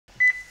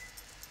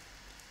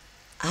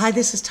Hi,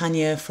 this is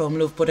Tanya from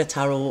Love Buddha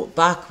Tarot,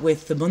 back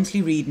with the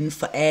monthly reading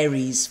for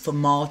Aries for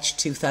March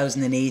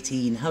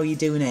 2018. How are you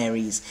doing,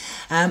 Aries?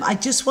 I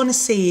just want to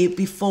say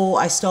before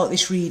I start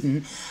this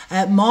reading,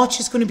 March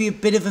is going to be a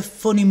bit of a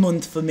funny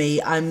month for me.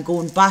 I'm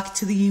going back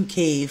to the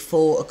UK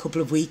for a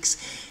couple of weeks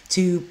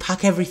to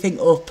pack everything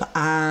up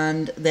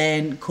and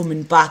then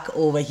coming back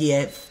over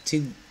here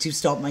to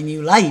start my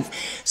new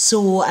life.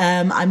 So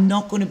I'm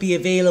not going to be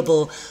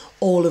available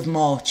all of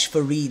March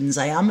for readings.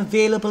 I am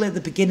available at the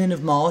beginning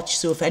of March,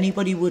 so if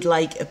anybody would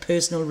like a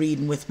personal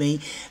reading with me,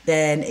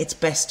 then it's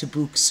best to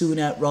book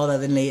sooner rather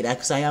than later,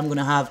 because I am going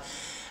to have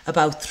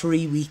about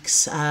 3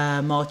 weeks,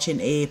 March and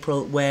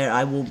April, where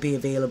I won't be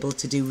available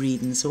to do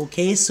readings.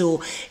 Okay,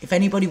 so if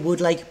anybody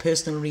would like a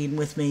personal reading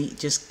with me,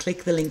 just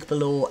click the link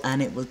below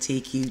and it will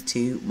take you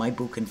to my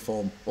booking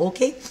form.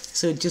 Okay,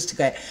 so just to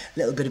get a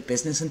little bit of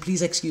business, and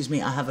please excuse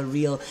me, I have a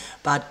real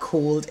bad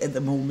cold at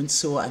the moment,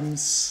 so I'm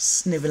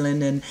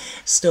snivelling and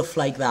stuff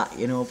like that,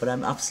 you know, but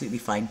I'm absolutely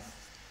fine.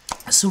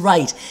 So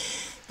right,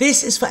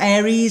 this is for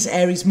Aries,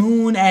 Aries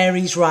moon,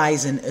 Aries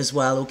rising as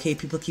well. Okay,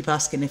 people keep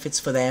asking if it's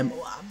for them.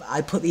 I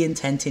put the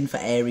intent in for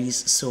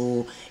Aries,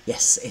 so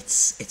yes,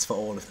 it's for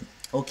all of them.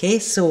 Okay,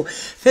 so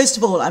first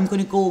of all, I'm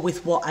going to go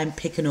with what I'm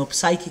picking up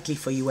psychically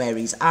for you,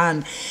 Aries,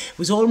 and it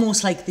was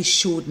almost like this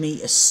showed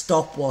me a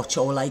stopwatch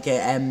or like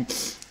an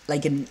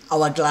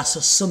hourglass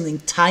or something.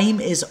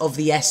 Time is of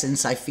the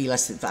essence. I feel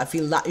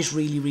that is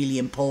really, really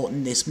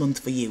important this month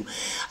for you,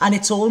 and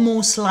it's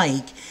almost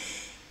like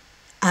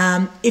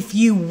if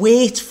you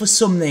wait for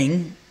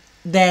something,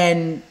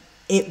 then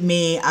it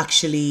may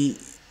actually,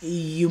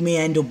 you may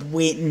end up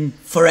waiting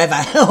forever,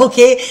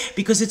 okay?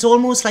 Because it's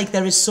almost like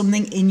there is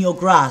something in your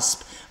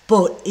grasp,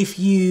 but if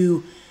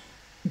you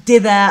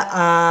dither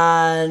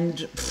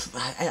and,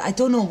 I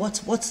don't know,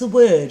 what's the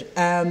word,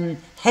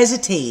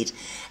 hesitate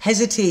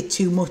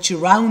too much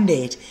around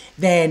it,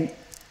 then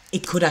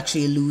it could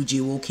actually elude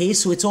you, okay?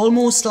 So it's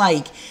almost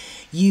like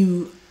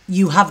you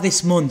have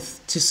this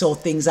month to sort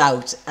things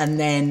out, and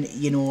then,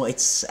 you know,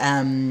 it's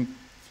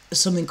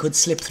something could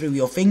slip through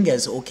your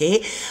fingers,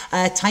 okay?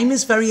 Time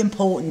is very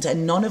important,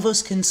 and none of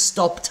us can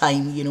stop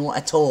time, you know,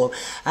 at all.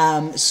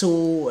 So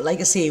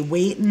like I say,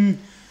 waiting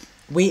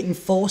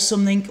for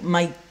something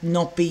might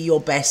not be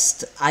your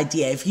best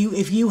idea.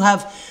 If you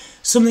have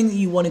something that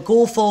you want to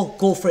go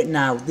for it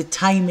now. The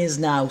time is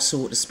now,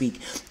 so to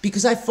speak.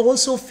 Because I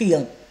also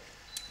feel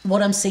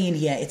what I'm saying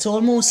here, it's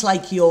almost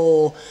like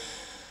you're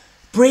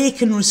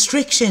breaking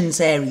restrictions,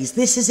 Aries.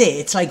 This is it.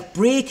 It's like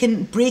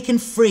breaking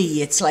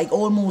free. It's like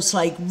almost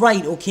like,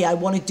 right, okay, I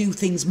want to do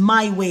things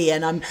my way,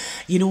 and I'm,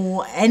 you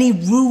know, any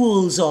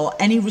rules or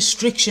any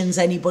restrictions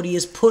anybody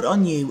has put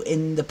on you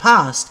in the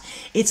past,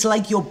 it's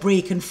like you're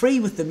breaking free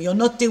with them. You're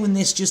not doing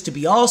this just to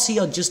be arsey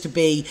or just to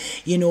be,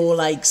 you know,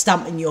 like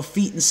stamping your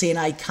feet and saying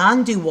I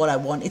can do what I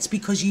want. It's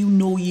because you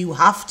know you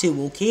have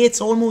to, okay?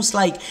 It's almost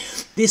like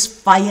this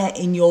fire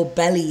in your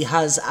belly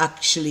has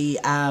actually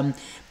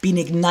been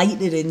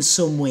ignited in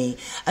some way,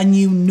 and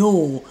you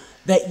know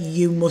that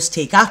you must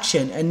take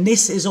action. And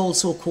this is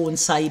also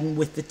coinciding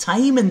with the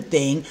timing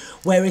thing,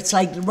 where it's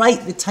like,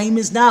 right, the time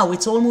is now.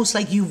 It's almost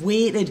like you've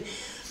waited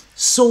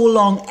so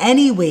long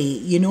anyway,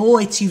 you know,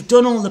 you've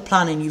done all the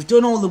planning, you've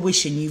done all the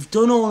wishing, you've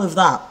done all of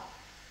that.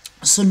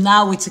 So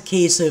now it's a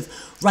case of,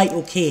 right,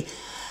 okay,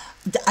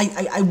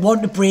 I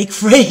want to break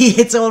free.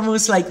 It's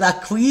almost like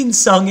that Queen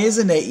song,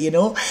 isn't it, you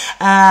know?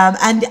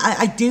 And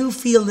I do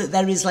feel that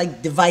there is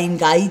like divine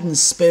guidance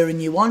spurring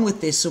you on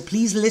with this. So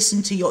please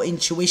listen to your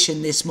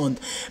intuition this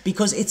month,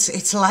 because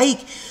it's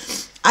like,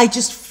 I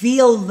just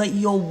feel that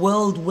your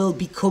world will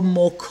become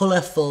more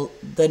colourful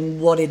than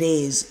what it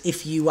is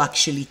if you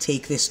actually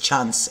take this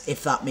chance,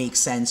 if that makes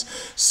sense.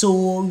 So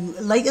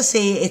like I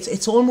say,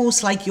 it's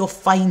almost like you're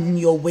finding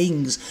your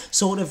wings,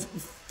 sort of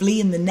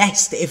fleeing the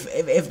nest,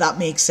 if that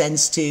makes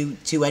sense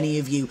to any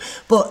of you.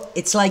 But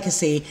it's like I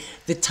say,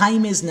 the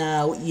time is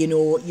now, you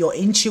know, your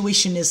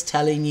intuition is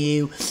telling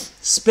you,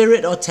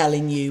 spirit are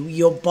telling you,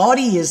 your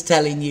body is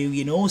telling you,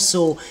 you know,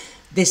 so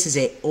this is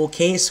it,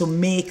 okay? So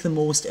make the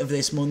most of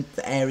this month,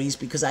 Aries,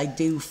 because I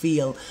do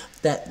feel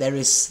that there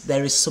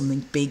is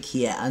something big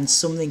here, and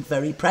something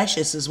very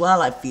precious as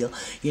well, I feel,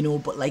 you know.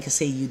 But like I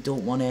say, you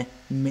don't want to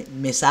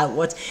miss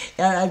out.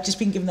 I've just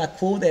been given that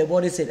quote there,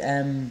 what is it,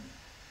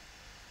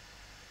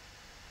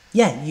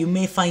 yeah, you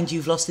may find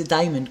you've lost a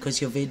diamond because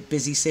you're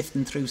busy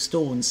sifting through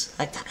stones.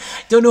 I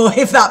don't know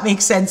if that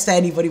makes sense to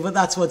anybody, but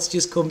that's what's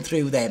just come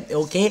through there,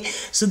 okay?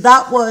 So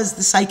that was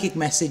the psychic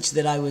message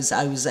that I was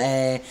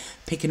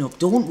picking up.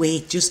 Don't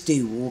wait, just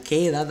do,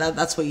 okay?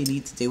 That's what you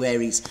need to do,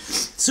 Aries.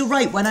 So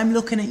right, when I'm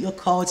looking at your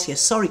cards here,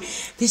 sorry,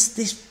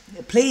 this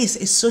place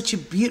is such a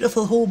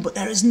beautiful home, but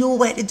there is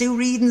nowhere to do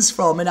readings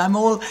from, and I'm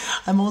all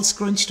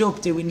scrunched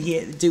up doing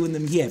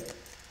them here.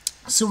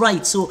 So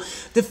right, so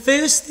the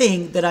first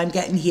thing that I'm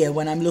getting here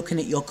when I'm looking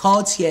at your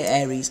cards here,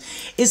 Aries,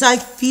 is I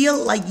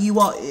feel like you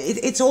are,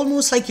 it's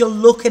almost like you're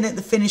looking at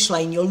the finish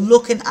line, you're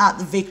looking at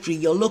the victory,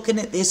 you're looking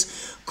at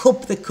this cup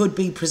that could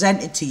be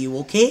presented to you,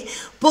 okay?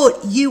 But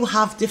you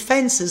have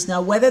defenses.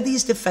 Now, whether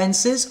these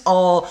defenses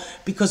are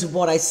because of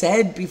what I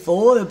said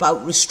before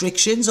about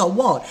restrictions or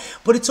what,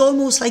 but it's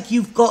almost like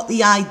you've got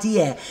the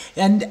idea,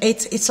 and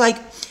it's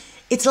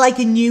like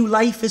a new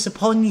life is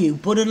upon you.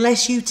 But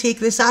unless you take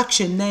this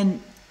action,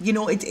 then you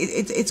know,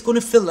 it's going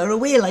to filter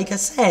away, like I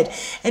said.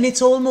 And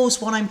it's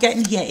almost what I'm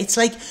getting here. It's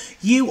like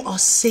you are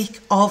sick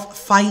of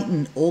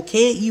fighting,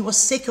 okay? You are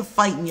sick of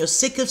fighting. You're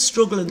sick of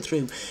struggling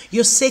through.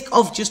 You're sick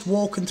of just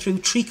walking through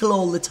treacle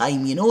all the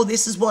time, you know?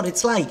 This is what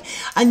it's like.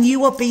 And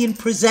you are being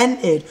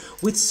presented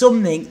with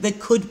something that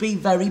could be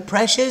very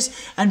precious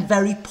and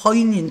very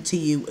poignant to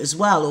you as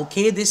well,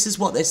 okay? This is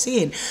what they're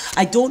saying.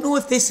 I don't know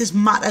if this is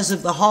matters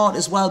of the heart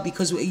as well,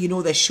 because, you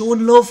know, they're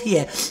showing love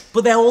here,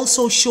 but they're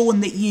also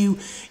showing that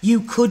you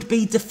could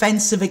be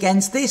defensive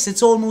against this.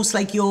 It's almost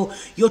like you're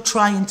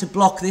trying to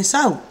block this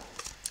out.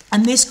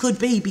 And this could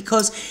be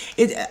because,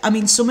 I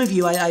mean, some of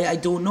you, I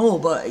don't know,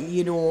 but,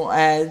 you know,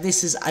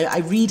 this is, I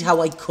read how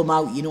I come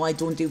out, you know, I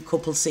don't do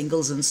couple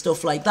singles and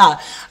stuff like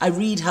that. I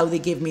read how they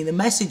give me the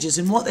messages,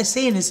 and what they're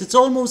saying is it's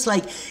almost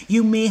like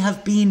you may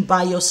have been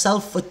by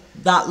yourself for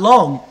that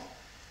long.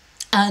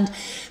 And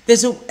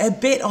there's a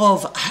bit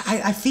of,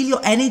 I feel your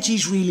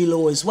energy's really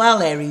low as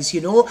well, Aries, you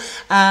know,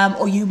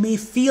 or you may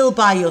feel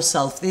by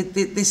yourself.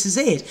 This is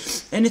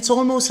it. And it's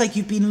almost like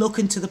you've been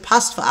looking to the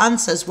past for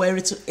answers, where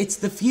it's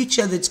the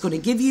future that's going to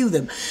give you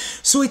them.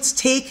 So it's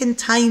taken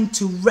time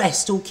to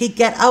rest, okay?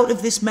 Get out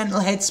of this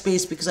mental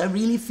headspace, because I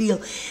really feel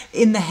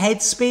in the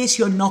headspace,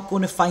 you're not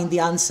going to find the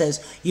answers.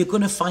 You're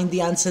going to find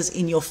the answers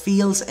in your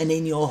feels and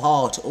in your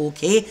heart,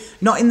 okay?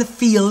 Not in the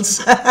fields,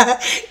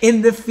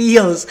 in the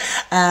feels.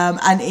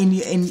 And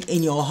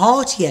in your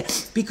heart here,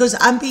 because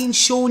I'm being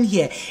shown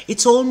here,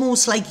 it's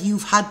almost like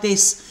you've had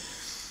this,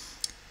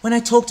 when I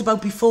talked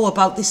about before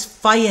about this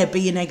fire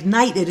being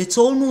ignited, it's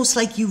almost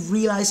like you've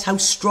realized how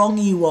strong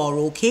you are,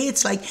 okay?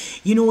 It's like,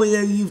 you know,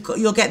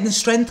 you're getting the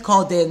strength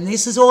card in.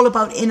 This is all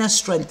about inner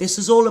strength. This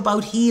is all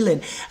about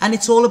healing, and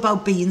it's all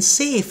about being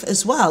safe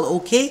as well,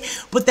 okay?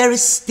 But there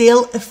is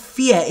still a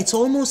fear. It's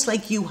almost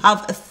like you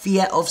have a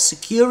fear of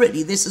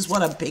security. This is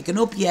what I'm picking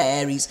up here,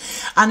 Aries.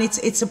 And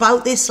it's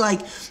about this,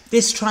 like,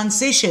 this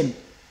transition,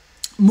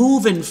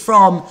 moving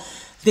from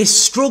this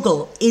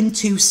struggle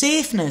into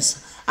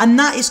safeness. And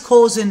that is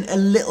causing a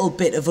little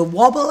bit of a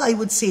wobble, I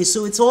would say.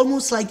 So it's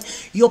almost like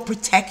you're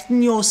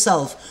protecting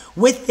yourself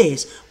with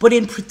this. But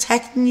in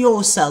protecting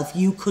yourself,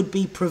 you could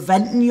be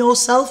preventing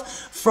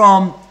yourself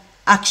from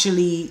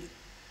actually,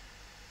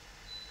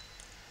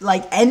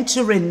 like,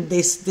 entering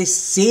this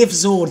safe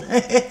zone,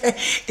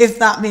 if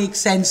that makes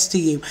sense to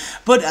you.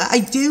 But I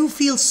do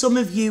feel some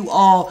of you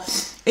are,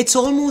 it's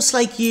almost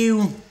like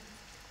you,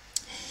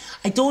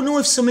 I don't know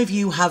if some of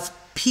you have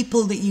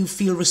people that you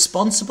feel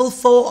responsible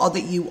for, or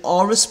that you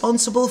are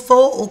responsible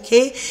for,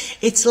 okay?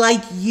 It's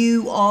like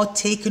you are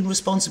taking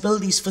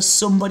responsibilities for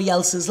somebody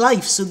else's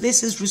life. So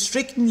this is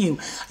restricting you.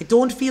 I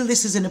don't feel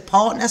this is in a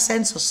partner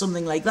sense or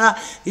something like that.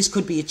 This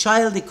could be a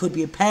child, it could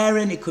be a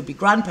parent, it could be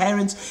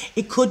grandparents,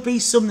 it could be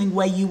something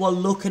where you are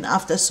looking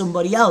after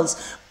somebody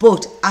else,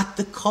 but at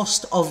the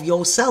cost of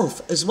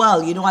yourself as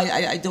well. You know,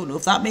 I don't know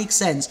if that makes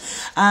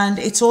sense. And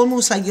it's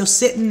almost like you're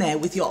sitting there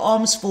with your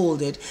arms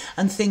folded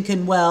and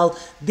thinking, well,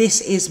 this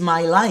is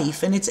my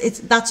life. And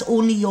that's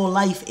only your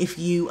life if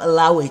you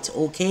allow it,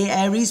 okay,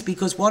 Aries?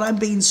 Because what I'm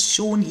being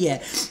shown here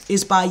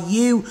is by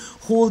you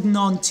holding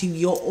on to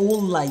your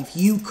old life,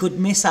 you could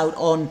miss out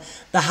on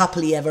the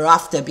happily ever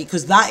after,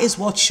 because that is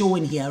what's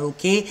showing here,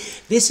 okay?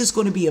 This is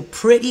going to be a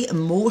pretty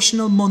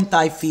emotional month,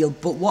 I feel,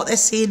 but what they're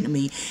saying to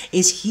me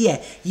is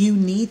here, you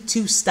need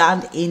to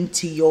stand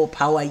into your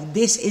power.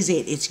 This is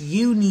it. It's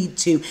you need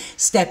to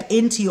step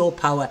into your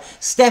power,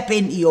 step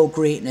into your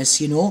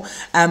greatness, you know,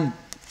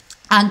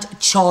 and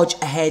charge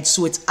ahead.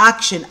 So it's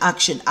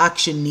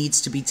action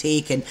needs to be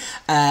taken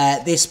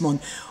this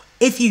month.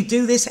 If you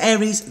do this,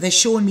 Aries, they're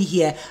showing me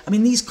here. I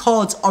mean, these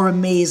cards are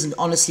amazing,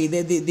 honestly.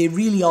 They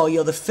really are.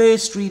 You're the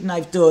first reading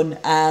I've done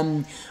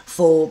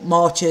for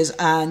Marches.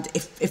 And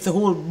if the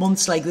whole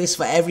month's like this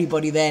for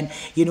everybody, then,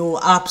 you know,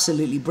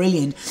 absolutely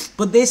brilliant.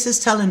 But this is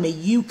telling me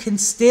you can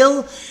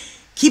still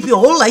keep your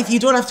whole life. You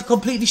don't have to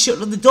completely shut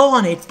the door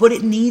on it, but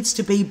it needs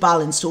to be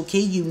balanced, okay?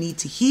 You need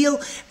to heal.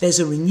 There's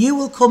a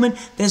renewal coming.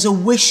 There's a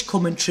wish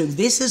coming true.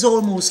 This is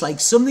almost like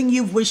something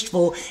you've wished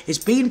for is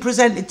being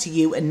presented to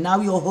you, and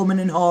now you're humming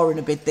and hawing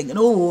a bit, thinking,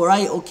 oh, all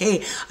right,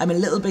 okay, I'm a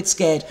little bit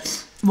scared.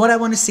 What I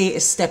want to say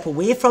is step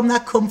away from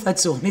that comfort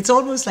zone. It's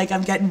almost like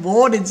I'm getting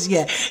warnings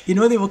here. You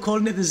know, they were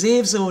calling it the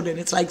safe zone, and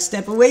it's like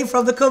step away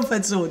from the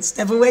comfort zone,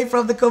 step away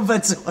from the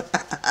comfort zone.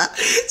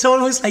 It's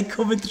almost like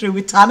coming through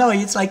with Tanya.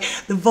 It's like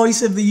the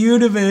voice of the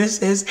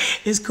universe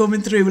is coming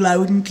through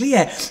loud and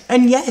clear.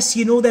 And yes,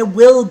 you know, there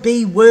will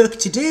be work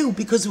to do,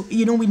 because,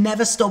 you know, we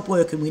never stop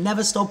working. We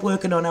never stop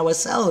working on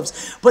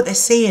ourselves. But they're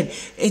saying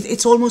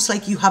it's almost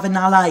like you have an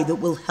ally that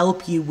will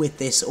help you with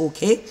this,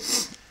 okay?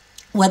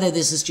 Whether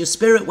this is just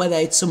spirit, whether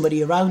it's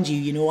somebody around you,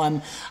 you know,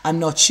 I'm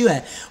not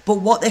sure.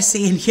 But what they're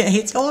saying here,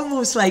 it's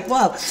almost like,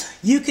 wow,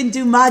 you can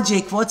do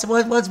magic. What's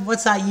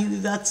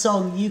that? That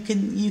song, you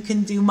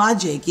can do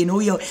magic. You know,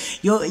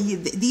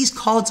 these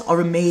cards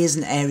are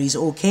amazing, Aries.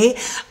 Okay,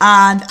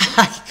 and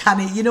I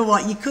kind of, you know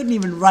what, you couldn't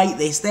even write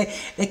this.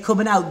 They're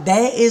coming out.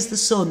 There is the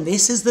sun.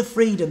 This is the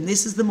freedom.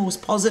 This is the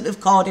most positive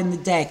card in the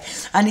deck,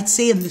 and it's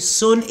saying the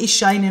sun is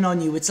shining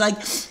on you. It's like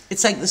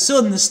the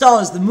sun, the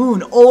stars, the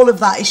moon, all of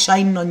that is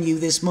shining on you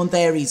this month,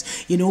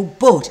 Aries, you know,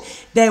 but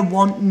they're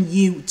wanting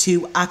you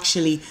to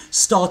actually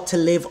start to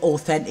live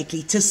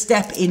authentically, to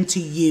step into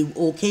you,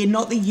 okay?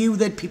 Not the you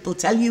that people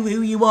tell you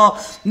who you are,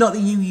 not the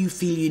you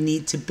feel you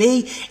need to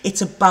be.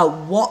 It's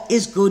about what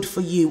is good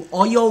for you.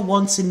 Are your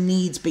wants and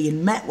needs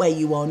being met where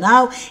you are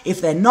now?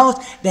 If they're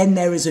not, then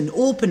there is an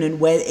opening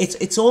where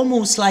it's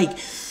almost like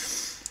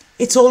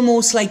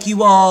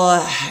you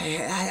are,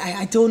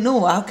 I don't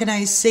know, how can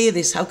I say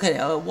this?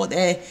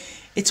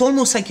 It's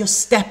almost like you're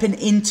stepping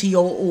into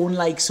your own,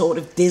 like, sort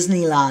of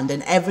Disneyland,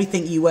 and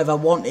everything you ever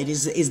wanted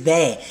is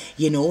there,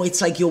 you know. It's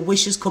like your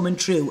wishes coming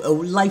true, a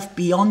life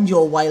beyond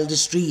your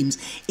wildest dreams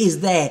is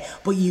there,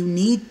 but you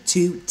need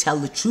to tell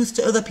the truth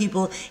to other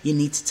people, you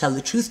need to tell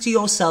the truth to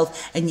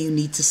yourself, and you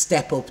need to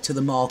step up to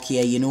the mark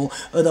here, you know.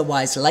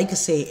 Otherwise, like I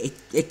say,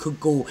 it could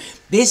go.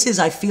 This is,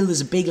 I feel,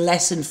 there's a big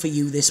lesson for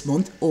you this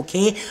month,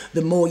 okay?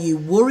 The more you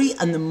worry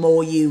and the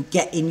more you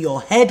get in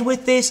your head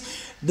with this,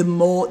 the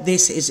more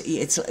this is,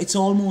 it's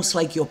almost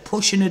like you're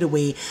pushing it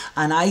away,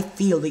 and I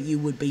feel that you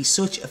would be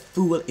such a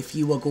fool if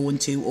you were going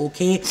to,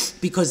 okay?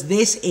 Because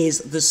this is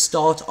the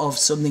start of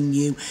something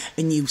new,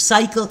 a new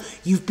cycle.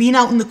 You've been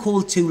out in the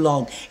cold too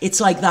long. It's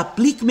like that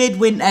bleak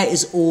midwinter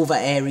is over,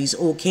 Aries,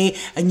 okay?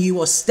 And you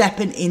are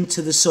stepping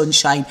into the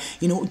sunshine.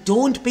 You know,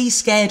 don't be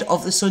scared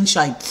of the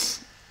sunshine.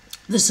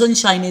 The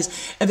sunshine is,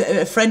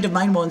 a friend of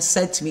mine once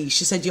said to me,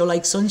 she said, you're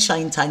like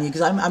sunshine, Tanya,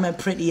 because I'm a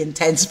pretty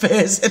intense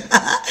person.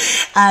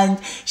 And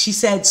she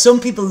said, some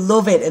people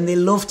love it and they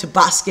love to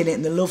bask in it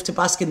and they love to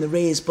bask in the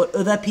rays, but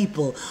other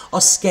people are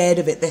scared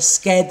of it. They're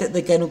scared that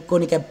they're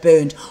going to get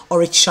burned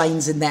or it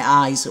shines in their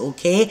eyes,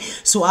 okay?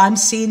 So I'm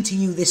saying to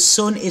you, this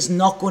sun is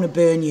not going to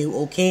burn you,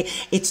 okay?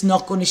 It's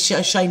not going to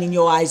shine in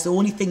your eyes. The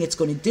only thing it's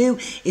going to do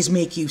is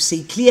make you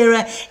see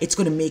clearer. It's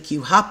going to make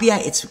you happier.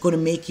 It's going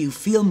to make you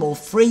feel more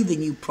free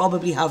than you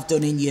probably have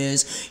done in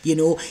years. You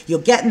know, you're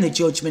getting the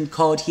judgment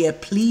card here.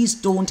 Please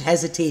don't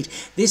hesitate.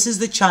 This is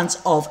the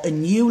chance of a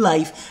new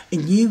life, a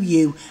new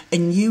you, a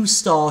new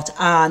start,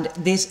 and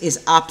this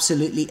is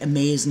absolutely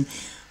amazing.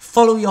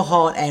 Follow your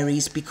heart,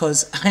 Aries,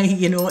 because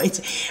you know,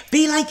 it's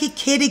be like a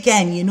kid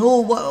again. You know,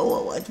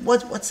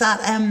 what's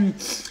that?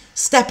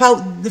 Step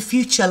out the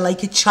future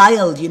like a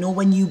child, you know,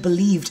 when you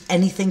believed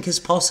anything is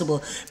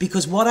possible.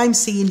 Because what I'm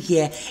seeing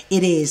here,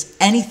 it is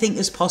anything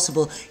is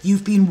possible.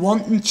 You've been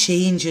wanting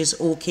changes,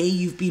 okay?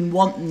 You've been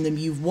wanting them.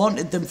 You've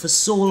wanted them for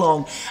so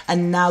long,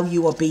 and now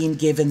you are being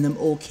given them,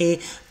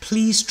 okay?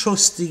 Please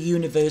trust the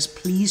universe.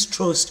 Please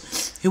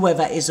trust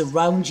whoever is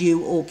around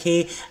you,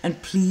 okay?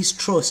 And please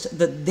trust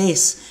that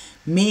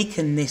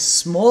making this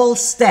small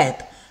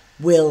step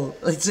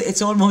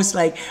it's almost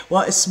like,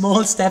 what a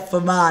small step for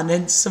man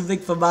and something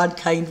for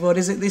mankind. What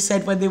is it they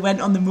said when they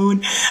went on the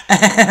moon?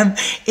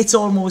 It's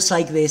almost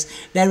like this.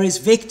 There is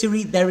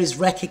victory, there is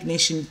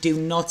recognition. Do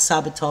not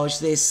sabotage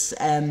this,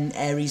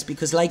 Aries,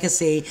 because like I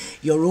say,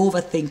 your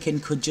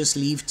overthinking could just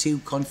lead to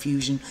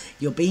confusion.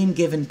 You're being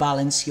given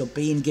balance, you're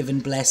being given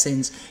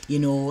blessings, you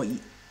know,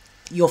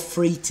 you're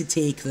free to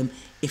take them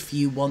if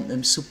you want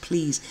them. So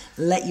please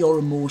let your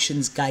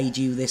emotions guide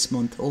you this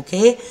month,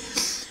 okay?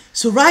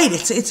 So right,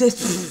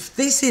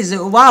 this is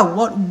wow,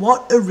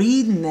 what a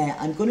reading there.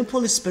 I'm going to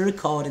pull a spirit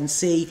card and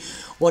see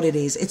what it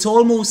is. It's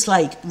almost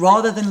like,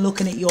 rather than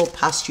looking at your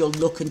past, you're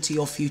looking to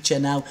your future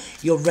now.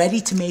 You're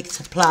ready to make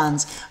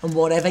plans, and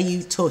whatever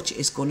you touch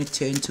is going to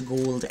turn to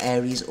gold,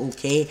 Aries,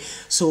 okay?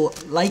 So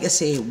like I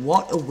say,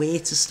 what a way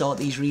to start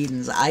these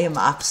readings. I am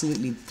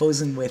absolutely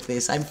buzzing with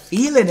this. I'm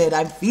feeling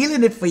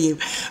it for you.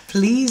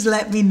 Please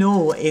let me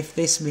know if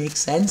this makes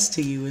sense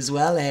to you as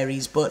well,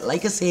 Aries. But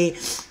like I say,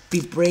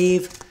 be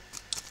brave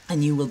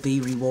and you will be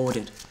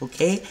rewarded,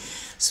 okay?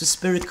 So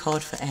spirit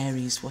card for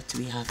Aries, what do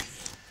we have here?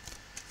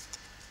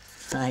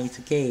 Right,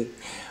 okay.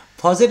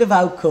 Positive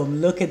outcome,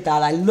 look at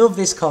that. I love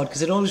this card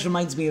because it always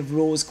reminds me of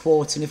rose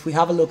quartz. And if we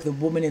have a look at the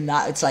woman in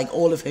that, it's like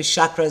all of her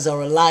chakras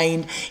are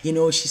aligned. You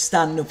know, she's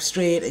standing up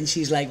straight and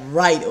she's like,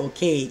 right,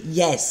 okay,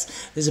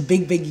 yes. There's a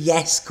big, big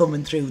yes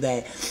coming through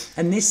there.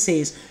 And this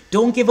says,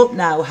 don't give up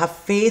now. Have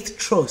faith,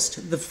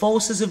 trust. The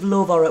forces of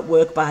love are at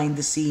work behind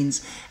the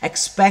scenes.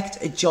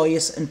 Expect a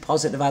joyous and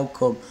positive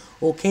outcome.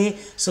 Okay,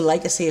 so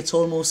like I say, it's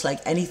almost like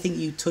anything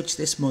you touch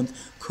this month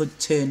could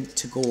turn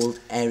to gold,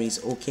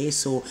 Aries. Okay,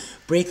 so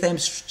break them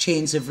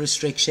chains of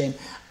restriction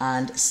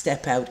and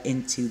step out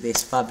into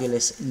this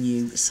fabulous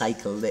new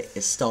cycle that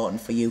is starting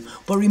for you.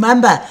 But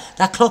remember,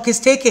 that clock is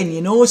ticking,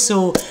 you know,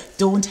 so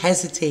don't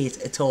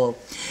hesitate at all.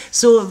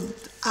 So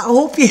I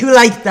hope you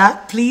liked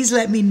that. Please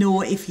let me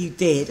know if you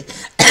did.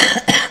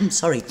 I'm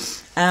sorry.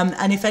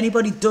 And if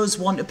anybody does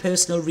want a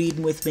personal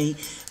reading with me,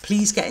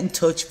 please get in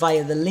touch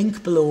via the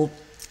link below.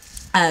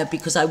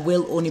 Because I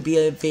will only be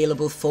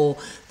available for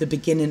the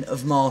beginning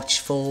of March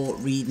for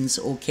readings,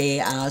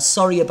 okay?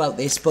 Sorry about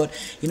this, but,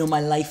 you know,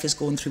 my life is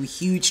going through a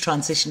huge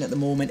transition at the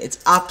moment. It's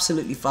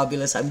absolutely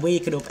fabulous. I'm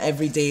waking up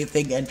every day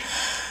thinking,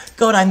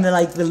 God, I'm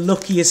the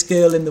luckiest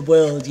girl in the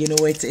world, you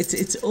know?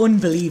 It's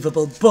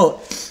unbelievable,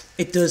 but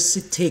it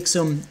take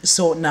some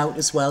sorting out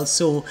as well.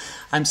 So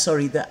I'm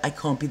sorry that I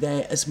can't be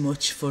there as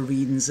much for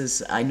readings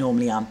as I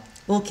normally am.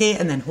 Okay,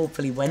 and then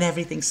hopefully when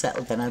everything's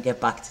settled, then I'll get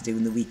back to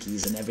doing the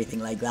weeklies and everything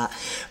like that.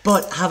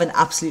 But have an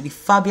absolutely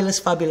fabulous,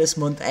 fabulous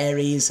month,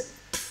 Aries.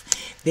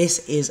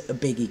 This is a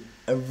biggie,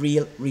 a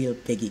real, real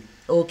biggie.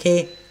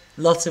 Okay,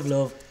 lots of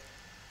love.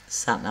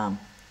 Satnam.